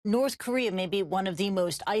North Korea may be one of the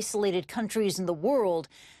most isolated countries in the world,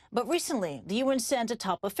 but recently the UN sent a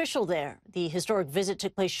top official there. The historic visit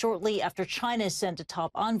took place shortly after China sent a top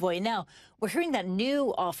envoy. Now, we're hearing that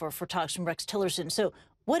new offer for talks from Rex Tillerson. So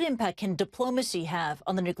what impact can diplomacy have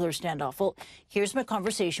on the nuclear standoff? Well, here's my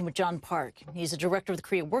conversation with John Park. He's the director of the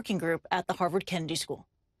Korea Working Group at the Harvard Kennedy School.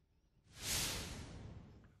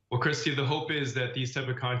 Well, Kristie, the hope is that these type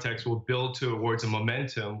of contacts will build towards a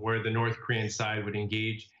momentum where the North Korean side would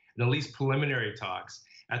engage in at least preliminary talks.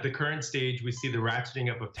 At the current stage, we see the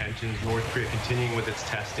ratcheting up of tensions, North Korea continuing with its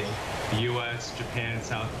testing, the U.S., Japan,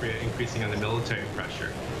 South Korea increasing on the military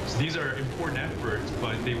pressure. So these are important efforts,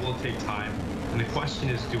 but they will take time. And the question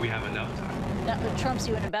is, do we have enough time? Now, Trump's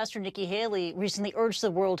UN Ambassador Nikki Haley recently urged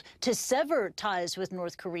the world to sever ties with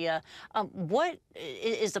North Korea. What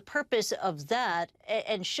is the purpose of that?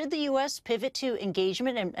 And should the U.S. pivot to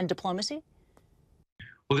engagement and diplomacy?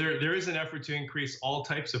 Well, there is an effort to increase all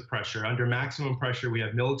types of pressure. Under maximum pressure, we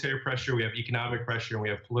have military pressure, we have economic pressure, and we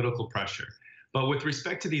have political pressure. But with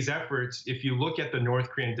respect to these efforts, if you look at the North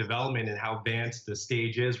Korean development and how advanced the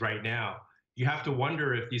stage is right now, you have to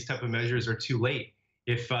wonder if these type of measures are too late.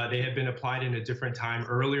 If they had been applied in a different time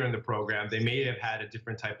earlier in the program, they may have had a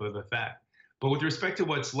different type of effect. But with respect to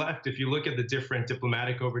what's left, if you look at the different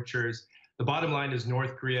diplomatic overtures, the bottom line is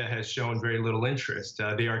North Korea has shown very little interest.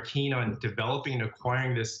 They are keen on developing and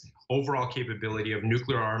acquiring this overall capability of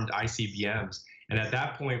nuclear-armed ICBMs. And at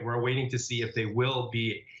that point, we're waiting to see if they will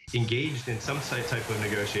be engaged in some type of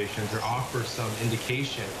negotiations or offer some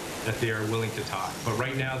indication that they are willing to talk. But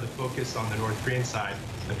right now, the focus on the North Korean side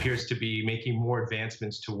appears to be making more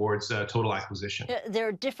advancements towards total acquisition. There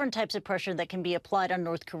are different types of pressure that can be applied on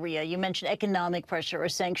North Korea. You mentioned economic pressure or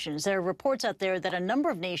sanctions. There are reports out there that a number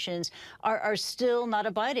of nations are still not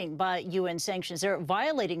abiding by UN sanctions. They're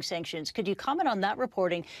violating sanctions. Could you comment on that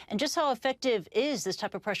reporting and just how effective is this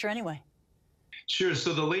type of pressure anyway? Sure.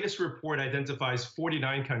 So the latest report identifies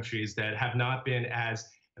 49 countries that have not been as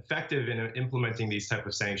effective in implementing these type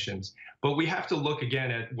of sanctions. But we have to look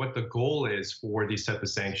again at what the goal is for these type of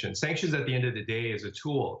sanctions. Sanctions at the end of the day is a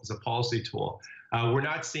tool, is a policy tool. We're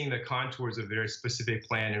not seeing the contours of a very specific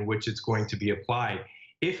plan in which it's going to be applied.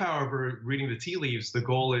 If, however, reading the tea leaves, the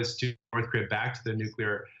goal is to North Korea back to the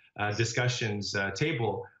nuclear discussions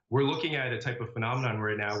table, we're looking at a type of phenomenon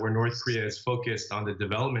right now where North Korea is focused on the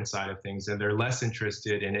development side of things, and they're less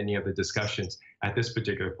interested in any of the discussions at this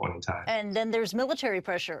particular point in time. And then there's military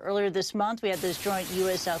pressure. Earlier this month, we had those joint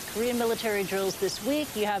U.S.-South Korean military drills. This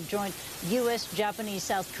week, you have joint U.S., Japanese,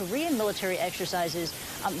 South Korean military exercises.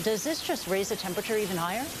 Does this just raise the temperature even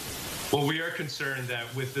higher? Well, we are concerned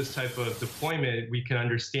that with this type of deployment, we can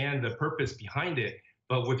understand the purpose behind it.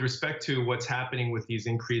 But with respect to what's happening with these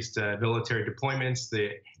increased military deployments, the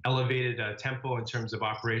elevated tempo in terms of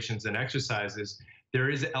operations and exercises, there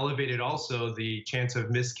is elevated also the chance of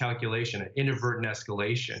miscalculation, inadvertent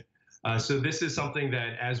escalation. So this is something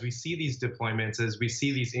that as we see these deployments, as we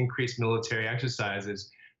see these increased military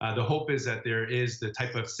exercises, the hope is that there is the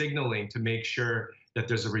type of signaling to make sure that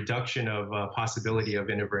there's a reduction of possibility of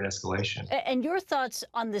inadvertent escalation. And your thoughts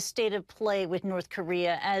on the state of play with North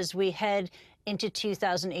Korea as we head into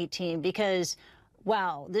 2018, because,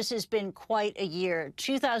 wow, this has been quite a year.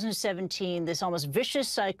 2017, this almost vicious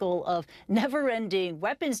cycle of never-ending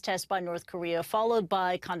weapons tests by North Korea, followed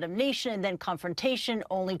by condemnation and then confrontation,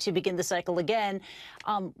 only to begin the cycle again.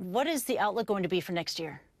 What is the outlook going to be for next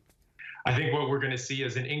year? I think what we're going to see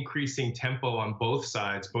is an increasing tempo on both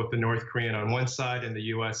sides, both the North Korean on one side and the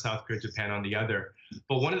U.S., South Korea, Japan on the other.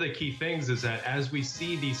 But one of the key things is that as we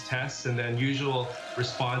see these tests and then usual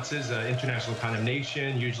responses, international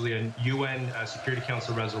condemnation, usually a UN Security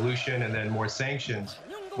Council resolution, and then more sanctions,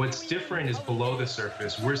 what's different is below the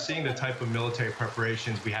surface. We're seeing the type of military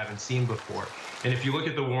preparations we haven't seen before. And if you look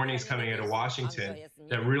at the warnings coming out of Washington,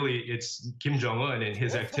 that really it's Kim Jong-un and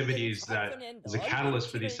his activities that is a catalyst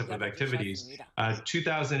for these type of activities.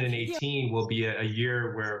 2018 will be a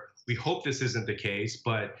year where we hope this isn't the case,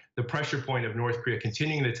 but the pressure point of North Korea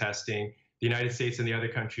continuing the testing, the United States and the other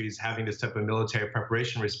countries having this type of military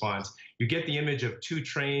preparation response, you get the image of two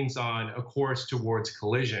trains on a course towards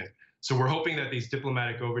collision. So we're hoping that these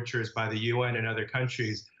diplomatic overtures by the UN and other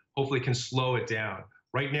countries hopefully can slow it down.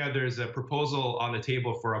 Right now, there's a proposal on the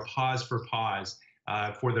table for a pause for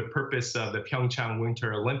the purpose of the Pyeongchang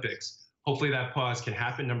Winter Olympics. Hopefully that pause can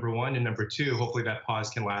happen, number one, and number two, hopefully that pause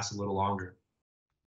can last a little longer.